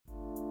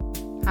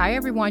Hi,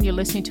 everyone. You're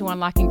listening to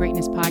Unlocking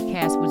Greatness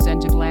podcast with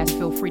Zenja Glass.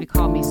 Feel free to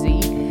call me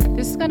Z.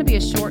 This is going to be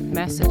a short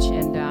message,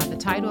 and the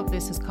title of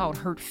this is called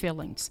Hurt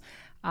Feelings.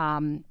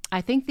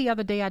 I think the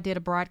other day I did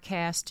a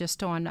broadcast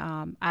just on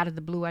out of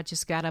the blue. I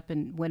just got up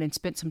and went and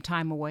spent some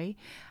time away.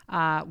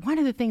 One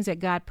of the things that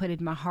God put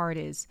in my heart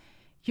is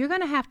you're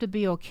going to have to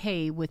be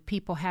okay with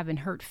people having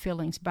hurt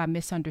feelings by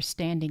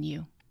misunderstanding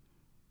you,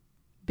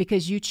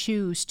 because you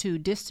choose to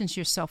distance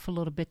yourself a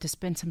little bit to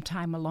spend some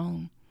time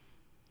alone.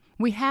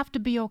 We have to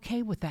be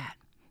okay with that.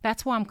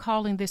 That's why I'm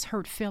calling this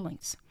Hurt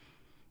Feelings.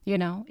 You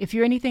know, if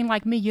you're anything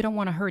like me, you don't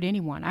want to hurt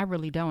anyone. I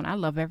really don't. I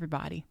love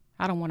everybody.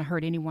 I don't want to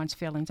hurt anyone's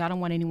feelings. I don't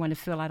want anyone to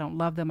feel I don't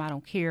love them, I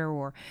don't care,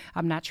 or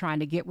I'm not trying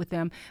to get with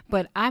them.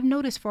 But I've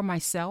noticed for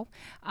myself,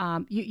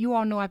 you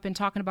all know I've been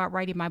talking about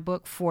writing my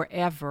book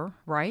forever,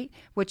 right?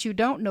 What you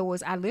don't know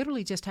is I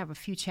literally just have a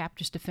few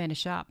chapters to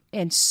finish up.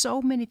 And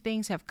so many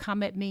things have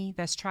come at me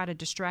that's tried to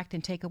distract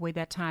and take away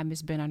that time.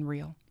 It's been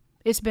unreal.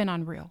 It's been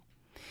unreal.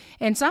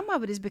 And some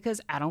of it is because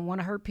I don't want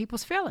to hurt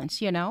people's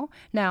feelings, you know.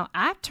 Now,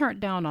 I've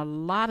turned down a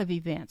lot of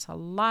events, a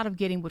lot of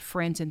getting with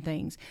friends and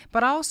things,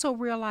 but I also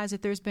realize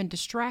that there's been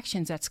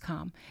distractions that's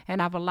come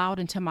and I've allowed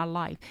into my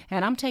life.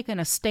 And I'm taking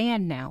a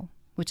stand now,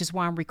 which is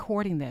why I'm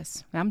recording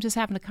this. I'm just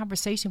having a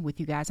conversation with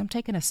you guys. I'm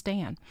taking a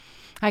stand.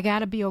 I got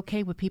to be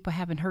okay with people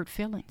having hurt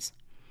feelings.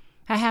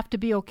 I have to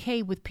be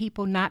okay with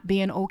people not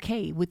being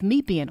okay, with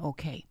me being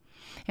okay.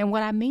 And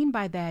what I mean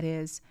by that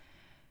is,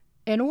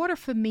 in order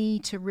for me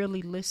to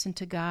really listen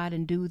to God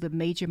and do the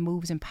major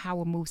moves and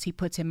power moves he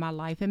puts in my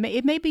life,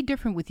 it may be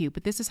different with you,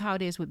 but this is how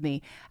it is with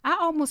me. I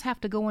almost have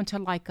to go into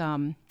like, I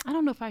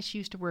don't know if I should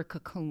use the word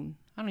cocoon.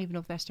 I don't even know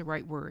if that's the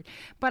right word,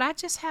 but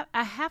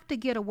I have to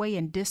get away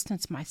and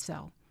distance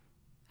myself.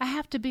 I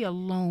have to be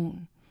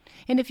alone.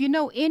 And if you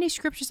know any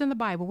scriptures in the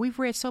Bible, we've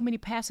read so many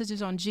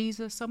passages on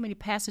Jesus, so many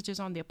passages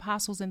on the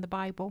apostles in the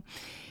Bible.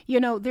 You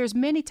know, there's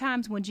many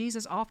times when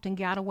Jesus often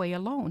got away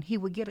alone. He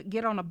would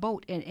get on a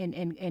boat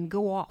and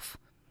go off.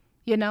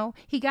 You know,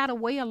 he got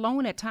away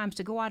alone at times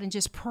to go out and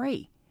just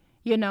pray,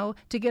 you know,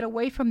 to get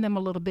away from them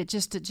a little bit,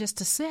 just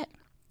to sit.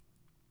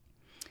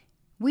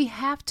 We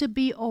have to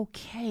be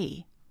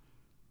okay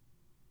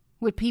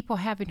with people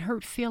having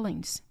hurt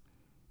feelings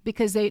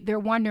because they're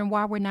wondering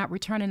why we're not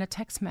returning a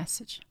text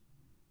message.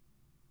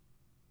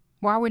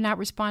 Why are we not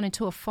responding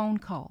to a phone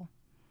call?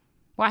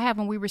 Why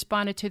haven't we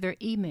responded to their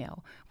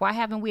email? Why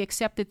haven't we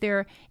accepted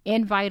their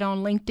invite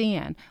on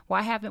LinkedIn?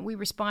 Why haven't we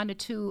responded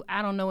to,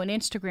 I don't know, an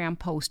Instagram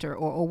post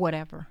or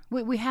whatever?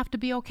 We have to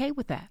be okay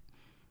with that.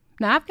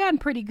 Now, I've gotten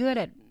pretty good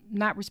at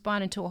not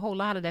responding to a whole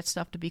lot of that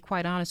stuff, to be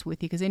quite honest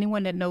with you, because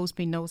anyone that knows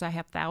me knows I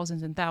have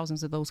thousands and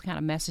thousands of those kind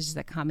of messages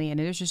that come in, and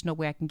there's just no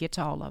way I can get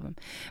to all of them.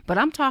 But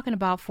I'm talking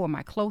about for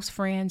my close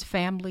friends,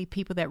 family,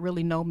 people that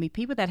really know me,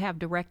 people that have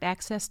direct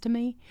access to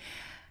me.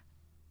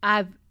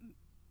 I've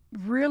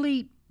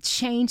really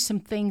changed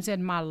some things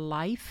in my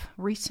life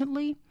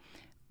recently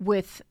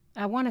with,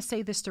 I want to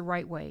say this the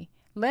right way,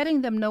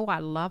 letting them know I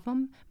love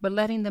them, but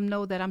letting them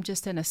know that I'm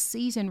just in a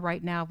season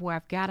right now where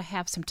I've got to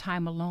have some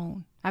time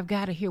alone. I've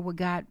got to hear what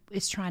God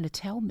is trying to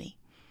tell me.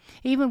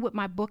 Even with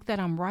my book that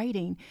I'm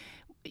writing,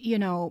 you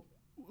know,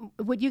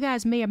 what you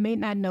guys may or may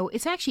not know,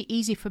 it's actually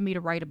easy for me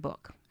to write a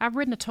book. I've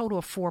written a total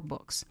of 4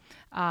 books.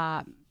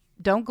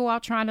 Don't go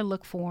out trying to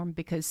look for them,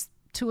 because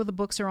 2 of the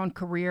books are on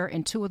career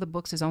and 2 of the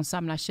books is on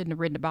something I shouldn't have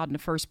written about in the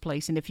first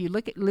place. And if you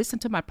listen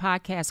to my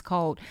podcast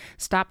called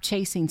Stop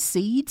Chasing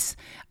Seeds,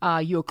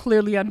 you'll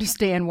clearly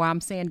understand why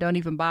I'm saying don't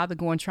even bother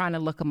going trying to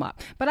look them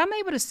up. But I'm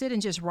able to sit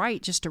and just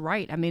write just to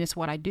write. I mean, it's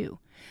what I do.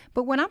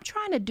 But when I'm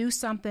trying to do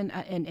something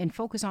and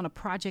focus on a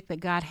project that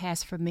God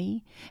has for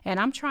me, and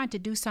I'm trying to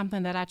do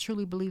something that I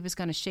truly believe is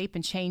going to shape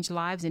and change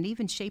lives and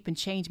even shape and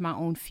change my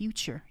own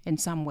future in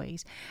some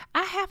ways,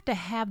 I have to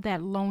have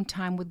that alone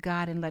time with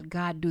God and let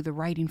God do the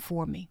writing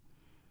for me.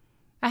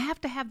 I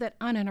have to have that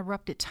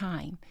uninterrupted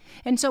time.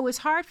 And so it's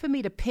hard for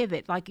me to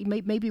pivot, like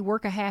maybe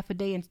work a half a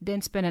day and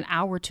then spend an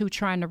hour or 2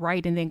 trying to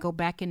write and then go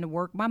back into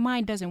work. My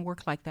mind doesn't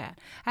work like that.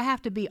 I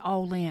have to be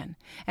all in.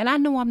 And I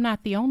know I'm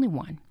not the only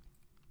one.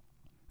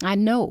 I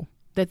know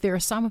that there are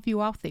some of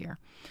you out there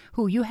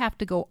who you have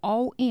to go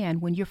all in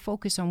when you're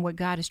focused on what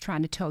God is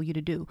trying to tell you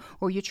to do,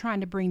 or you're trying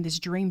to bring this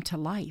dream to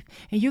life.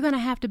 And you're going to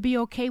have to be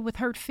okay with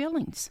hurt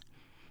feelings.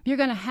 You're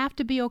going to have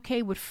to be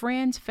okay with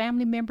friends,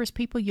 family members,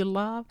 people you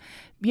love,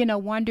 you know,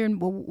 wondering,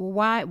 well,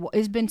 why?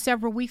 It's been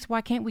several weeks.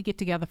 Why can't we get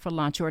together for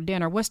lunch or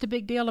dinner? What's the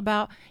big deal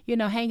about, you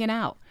know, hanging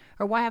out?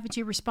 Or why haven't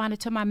you responded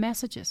to my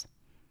messages?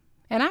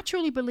 And I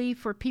truly believe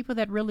for people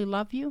that really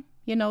love you,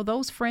 you know,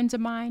 those friends of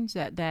mine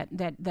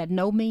that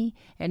know me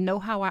and know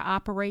how I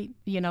operate,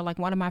 you know, like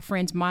one of my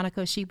friends,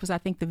 Monica, she was, I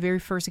think, the very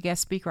first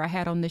guest speaker I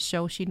had on this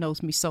show. She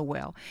knows me so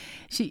well.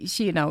 She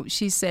you know,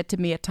 she said to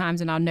me at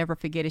times, and I'll never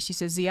forget it, she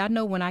says, Z, I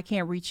know when I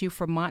can't reach you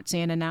for months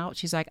in and out.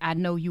 She's like, I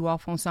know you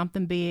off on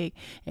something big,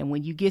 and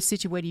when you get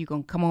situated, you're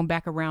going to come on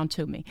back around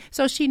to me.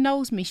 So she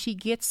knows me. She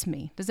gets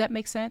me. Does that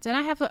make sense? And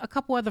I have a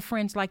couple other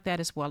friends like that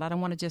as well. I don't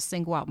want to just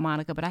single out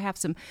Monica, but I have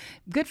some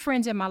good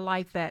friends in my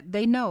life that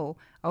they know,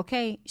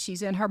 Okay,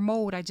 she's in her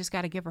mode. I just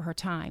got to give her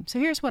time. So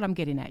here's what I'm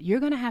getting at. You're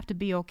going to have to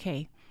be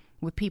okay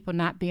with people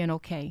not being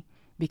okay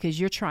because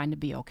you're trying to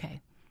be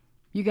okay.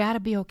 You got to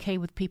be okay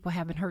with people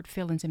having hurt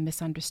feelings and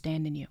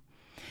misunderstanding you.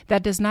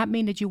 That does not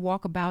mean that you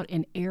walk about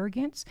in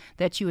arrogance,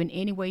 that you in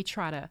any way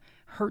try to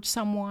hurt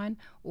someone,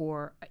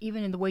 or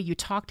even in the way you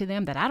talk to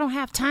them, that I don't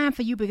have time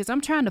for you because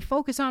I'm trying to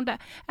focus on that.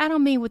 I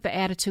don't mean with the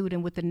attitude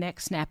and with the neck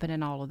snapping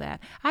and all of that.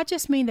 I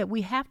just mean that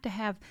we have to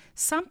have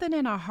something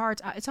in our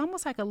hearts. It's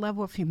almost like a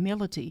level of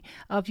humility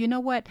of, you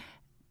know what,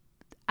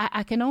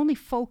 I can only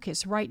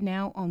focus right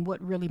now on what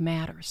really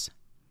matters.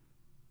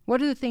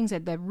 What are the things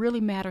that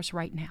really matters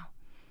right now?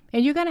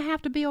 And you're going to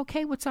have to be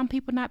okay with some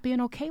people not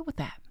being okay with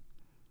that.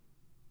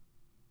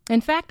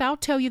 In fact, I'll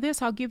tell you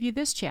this, I'll give you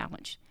this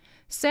challenge.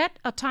 Set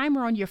a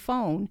timer on your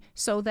phone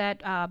so that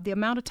the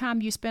amount of time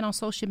you spend on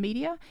social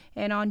media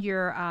and on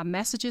your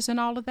messages and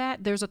all of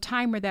that, there's a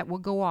timer that will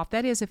go off.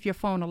 That is if your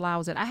phone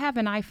allows it. I have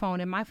an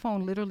iPhone, and my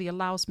phone literally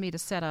allows me to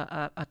set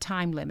a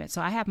time limit.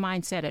 So I have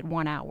mine set at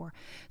 1 hour.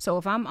 So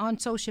if I'm on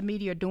social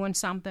media doing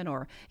something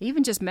or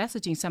even just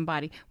messaging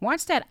somebody,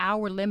 once that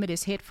hour limit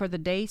is hit for the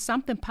day,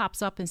 something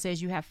pops up and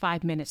says you have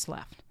 5 minutes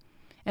left.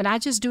 And I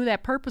just do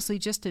that purposely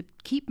just to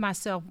keep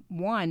myself,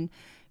 one,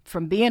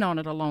 from being on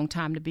it a long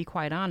time, to be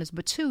quite honest,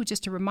 but two,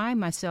 just to remind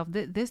myself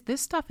that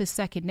this stuff is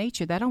second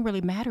nature. That don't really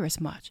matter as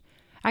much.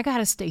 I got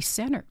to stay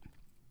centered.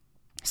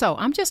 So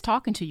I'm just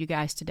talking to you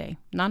guys today.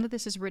 None of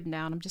this is written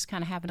down. I'm just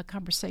kind of having a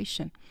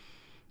conversation.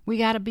 We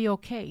got to be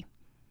okay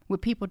with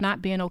people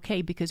not being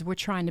okay because we're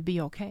trying to be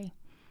okay.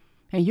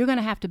 And you're going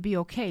to have to be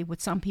okay with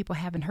some people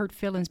having hurt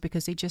feelings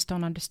because they just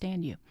don't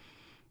understand you.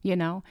 You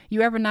know,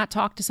 you ever not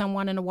talk to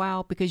someone in a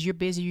while because you're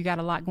busy, you got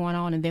a lot going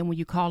on, and then when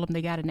you call them,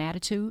 they got an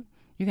attitude?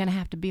 You're going to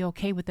have to be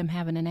okay with them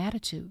having an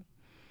attitude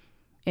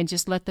and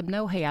just let them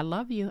know, hey, I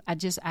love you. I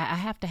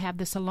have to have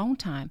this alone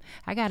time.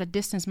 I got to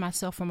distance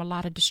myself from a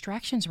lot of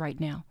distractions right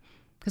now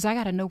because I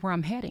got to know where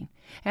I'm heading.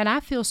 And I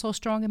feel so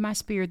strong in my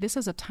spirit. This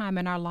is a time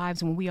in our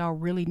lives when we all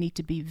really need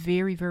to be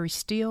very, very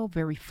still,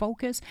 very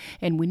focused,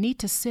 and we need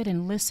to sit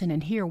and listen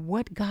and hear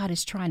what God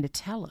is trying to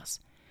tell us.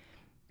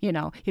 You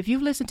know, if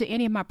you've listened to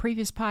any of my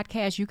previous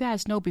podcasts, you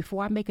guys know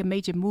before I make a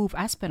major move,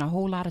 I spend a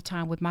whole lot of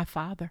time with my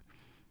Father.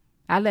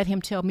 I let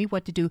him tell me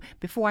what to do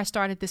before I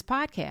started this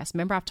podcast.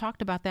 Remember, I've talked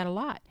about that a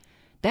lot.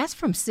 That's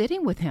from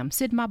sitting with him,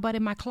 sitting my butt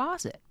in my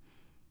closet,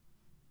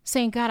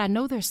 saying, God, I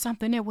know there's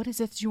something there. What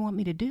is it that you want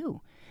me to do?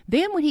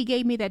 Then when he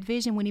gave me that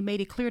vision, when he made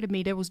it clear to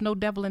me, there was no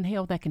devil in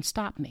hell that can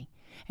stop me.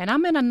 And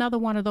I'm in another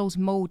one of those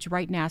modes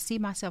right now. I see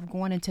myself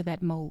going into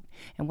that mode.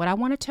 And what I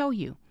want to tell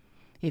you,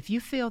 if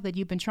you feel that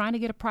you've been trying to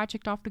get a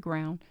project off the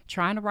ground,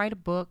 trying to write a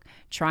book,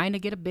 trying to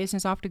get a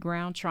business off the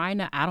ground, trying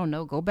to, I don't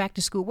know, go back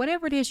to school,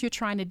 whatever it is you're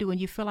trying to do, and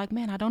you feel like,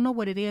 man, I don't know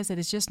what it is, that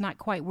it's just not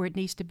quite where it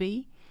needs to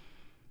be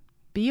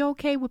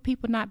okay with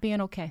people not being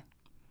okay.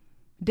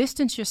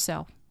 Distance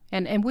yourself,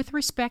 and with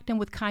respect and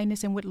with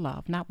kindness and with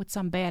love, not with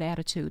some bad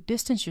attitude.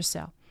 Distance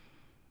yourself.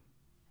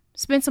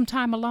 Spend some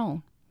time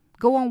alone.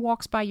 Go on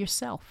walks by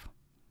yourself.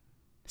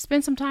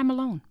 Spend some time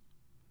alone.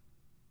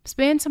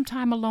 Spend some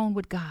time alone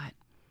with God.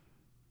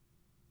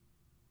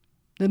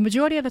 The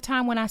majority of the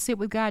time when I sit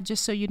with God,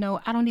 just so you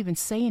know, I don't even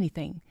say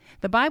anything.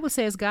 The Bible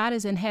says God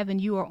is in heaven,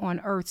 you are on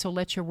earth, so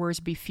let your words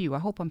be few. I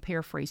hope I'm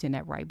paraphrasing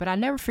that right, but I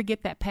never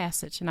forget that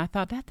passage. And I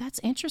thought, that's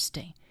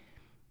interesting.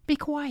 Be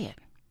quiet.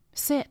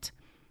 Sit.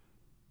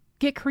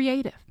 Get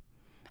creative.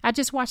 I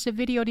just watched a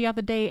video the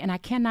other day, and I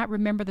cannot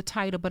remember the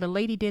title, but a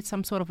lady did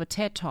some sort of a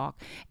TED Talk.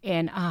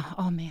 And,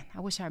 oh, man,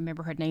 I wish I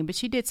remember her name. But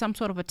she did some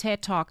sort of a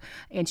TED Talk,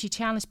 and she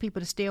challenged people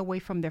to stay away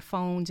from their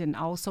phones and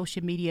all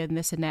social media and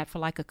this and that for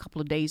like a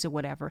couple of days or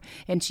whatever.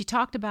 And she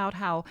talked about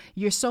how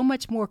you're so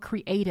much more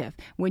creative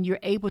when you're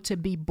able to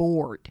be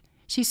bored.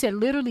 She said,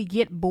 literally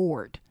get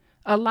bored.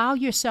 Allow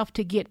yourself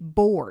to get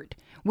bored.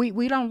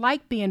 We don't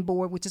like being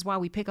bored, which is why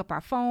we pick up our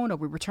phone or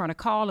we return a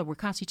call or we're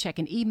constantly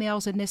checking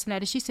emails and this and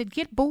that. And she said,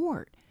 get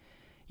bored.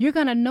 You're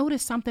going to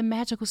notice something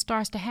magical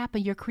starts to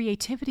happen. Your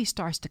creativity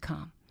starts to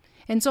come.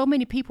 And so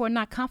many people are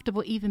not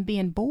comfortable even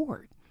being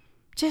bored.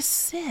 Just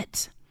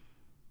sit.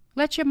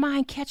 Let your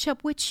mind catch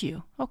up with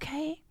you,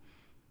 okay?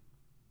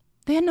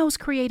 Then those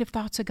creative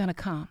thoughts are going to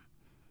come.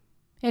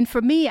 And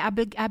for me, I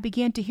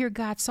began to hear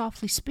God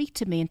softly speak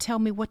to me and tell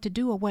me what to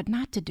do or what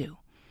not to do.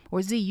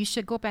 Or Z, you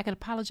should go back and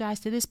apologize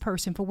to this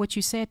person for what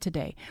you said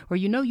today. Or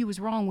you know you was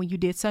wrong when you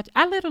did such.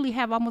 I literally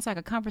have almost like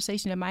a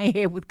conversation in my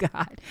head with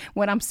God.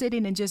 When I'm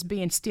sitting and just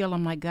being still,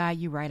 I'm like, God,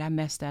 you're right. I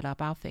messed that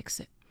up. I'll fix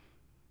it.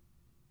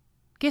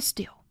 Get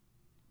still.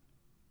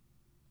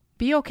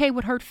 Be okay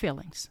with hurt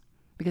feelings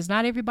because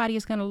not everybody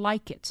is going to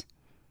like it.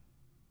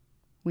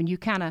 When you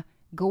kind of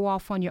go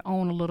off on your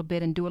own a little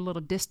bit and do a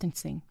little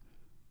distancing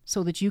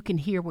so that you can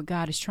hear what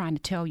God is trying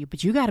to tell you.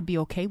 But you got to be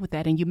okay with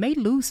that. And you may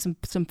lose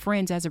some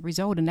friends as a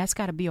result, and that's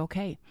got to be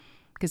okay.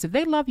 Because if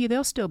they love you,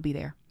 they'll still be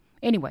there.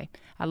 Anyway,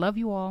 I love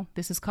you all.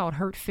 This is called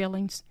Hurt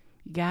Feelings.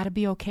 You got to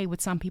be okay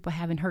with some people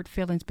having hurt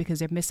feelings because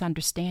they're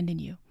misunderstanding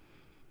you.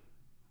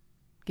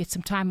 Get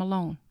some time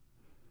alone.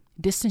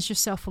 Distance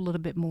yourself a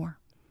little bit more.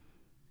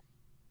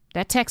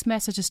 That text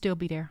message will still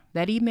be there.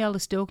 That email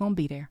is still going to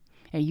be there.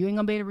 And you ain't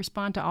going to be able to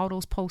respond to all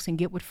those posts and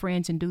get with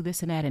friends and do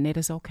this and that, and it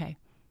is okay.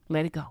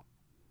 Let it go.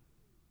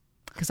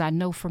 Because I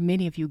know for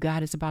many of you,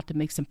 God is about to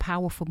make some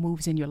powerful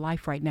moves in your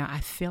life right now.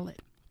 I feel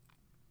it.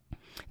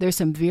 There's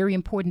some very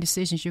important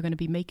decisions you're going to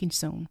be making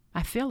soon.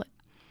 I feel it.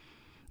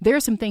 There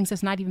are some things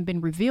that's not even been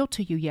revealed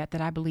to you yet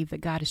that I believe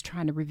that God is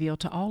trying to reveal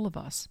to all of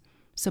us.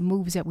 Some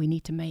moves that we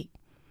need to make.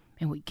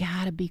 And we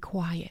got to be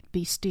quiet,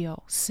 be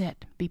still,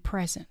 sit, be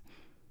present.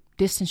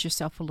 Distance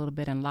yourself a little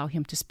bit and allow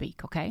him to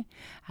speak, okay?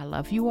 I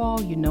love you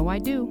all. You know I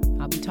do.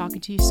 I'll be talking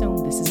to you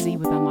soon. This is Z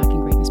with Unlocking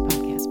Greatness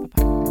Podcast.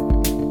 Bye-bye.